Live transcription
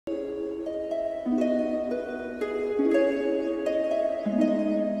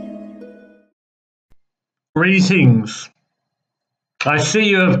Greetings. I see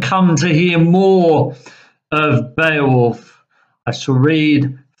you have come to hear more of Beowulf. I shall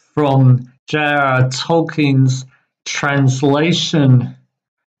read from J.R.R. Tolkien's translation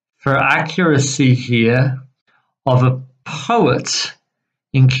for accuracy here of a poet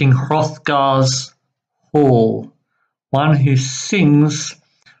in King Hrothgar's hall, one who sings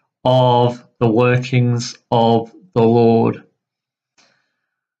of the workings of the Lord.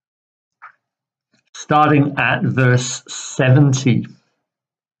 Starting at verse 70,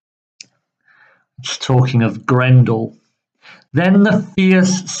 it's talking of Grendel. Then the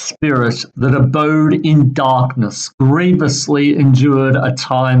fierce spirit that abode in darkness grievously endured a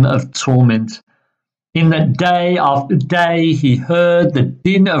time of torment. In that day after day he heard the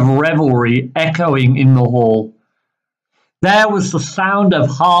din of revelry echoing in the hall. There was the sound of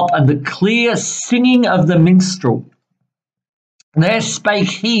harp and the clear singing of the minstrel. There spake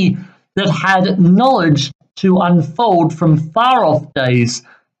he that had knowledge to unfold from far-off days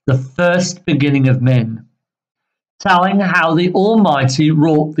the first beginning of men, telling how the Almighty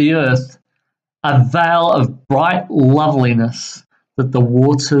wrought the earth, a veil of bright loveliness that the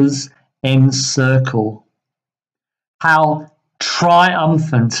waters encircle. How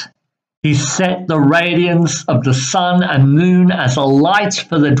triumphant he set the radiance of the sun and moon as a light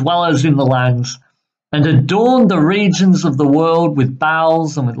for the dwellers in the lands, and adorned the regions of the world with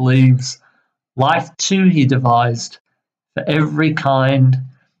boughs and with leaves. Life too he devised for every kind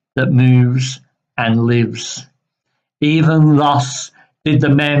that moves and lives. Even thus did the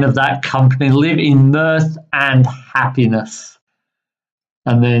men of that company live in mirth and happiness.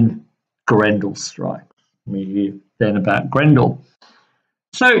 And then Grendel strikes. We hear then about Grendel.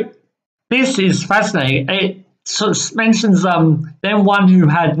 So this is fascinating. It sort of mentions then one who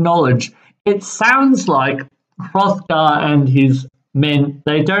had knowledge. It sounds like Hrothgar and his men,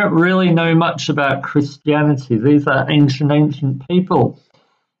 they don't really know much about Christianity. These are ancient people.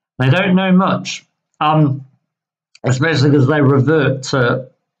 They don't know much, especially because they revert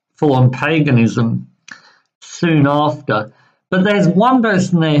to full-on paganism soon after. But there's one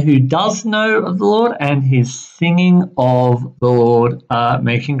person there who does know of the Lord, and he's singing of the Lord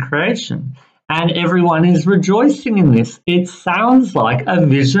making creation. And everyone is rejoicing in this. It sounds like a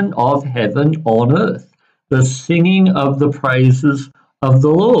vision of heaven on earth, the singing of the praises of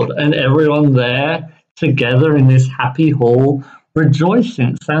the Lord, and everyone there together in this happy hall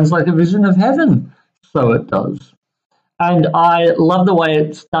rejoicing. It sounds like a vision of heaven, so it does. And I love the way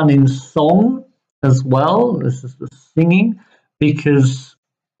it's done in song as well. This is the singing, because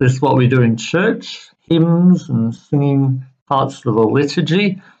this is what we do in church, hymns and singing parts of the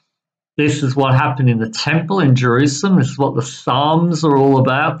liturgy. This is what happened in the temple in Jerusalem. This is what the Psalms are all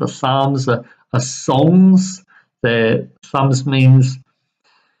about. The Psalms are songs. Psalms means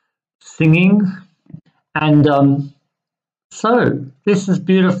singing. And so this is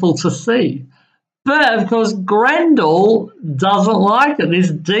beautiful to see. But, of course, Grendel doesn't like it.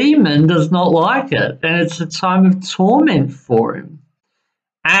 This demon does not like it. And it's a time of torment for him.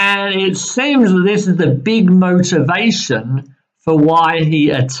 And it seems that this is the big motivation for why he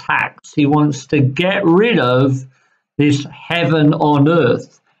attacks. He wants to get rid of this heaven on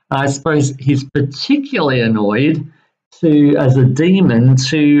earth. I suppose he's particularly annoyed as a demon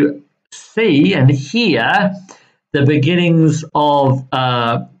to see and hear the beginnings of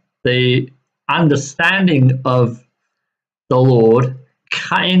the understanding of the Lord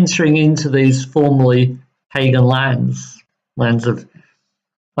entering into these formerly pagan lands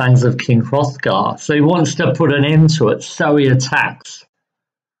of King Hrothgar. So he wants to put an end to it, so he attacks.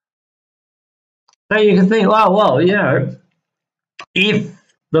 So you can think, well, if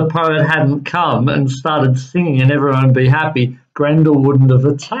the poet hadn't come and started singing and everyone would be happy, Grendel wouldn't have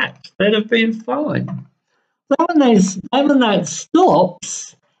attacked. They'd have been fine. But when that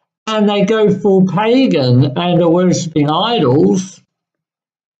stops and they go full pagan and are worshipping idols,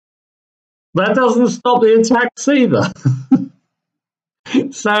 that doesn't stop the attacks either.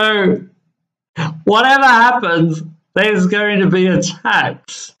 So whatever happens, there's going to be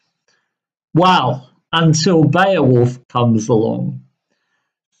attacks. Wow, until Beowulf comes along.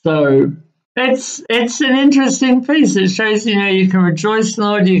 So it's an interesting piece. It shows, you can rejoice in the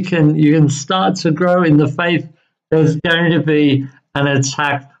Lord, you can start to grow in the faith. There's going to be an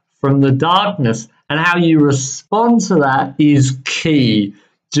attack from the darkness, and how you respond to that is key.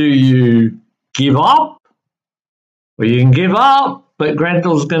 Do you give up? Well, you can give up, but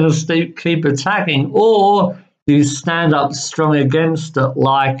Grendel's going to keep attacking, or you stand up strong against it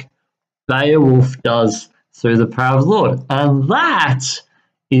like Beowulf does through the power of the Lord. And that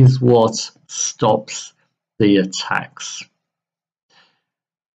is what stops the attacks.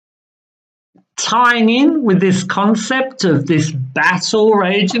 tying in with this concept of this battle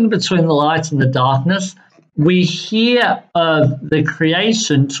raging between the light and the darkness, we hear of the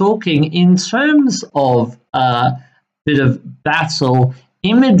creation talking in terms of a bit of battle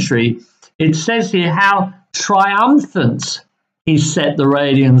imagery. It says here how triumphant he set the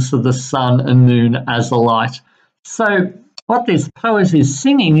radiance of the sun and moon as a light. So what this poet is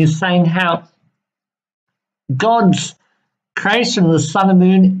singing is saying how God's creation of the sun and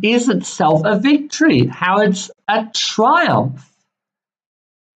moon is itself a victory, how it's a triumph.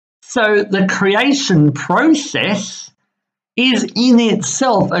 So the creation process is in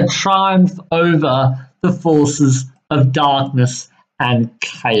itself a triumph over the forces of darkness and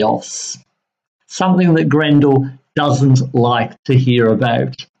chaos, something that Grendel doesn't like to hear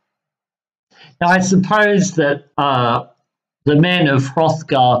about. Now, I suppose that the men of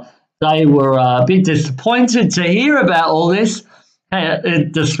Hrothgar, they were a bit disappointed to hear about all this.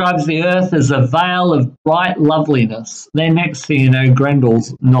 It describes the earth as a veil of bright loveliness. Then next thing you know,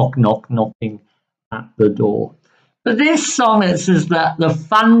 Grendel's knocking at the door. But this song, it says that the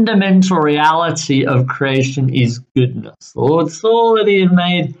fundamental reality of creation is goodness. The Lord saw that he had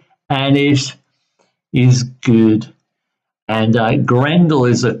made, and it is good. And Grendel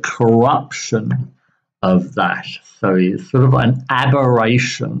is a corruption of that. So he is sort of an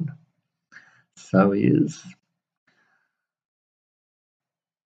aberration. So he is.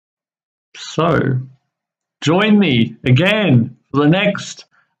 So join me again for the next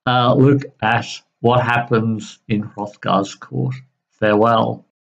look at what happens in Hrothgar's court. Farewell.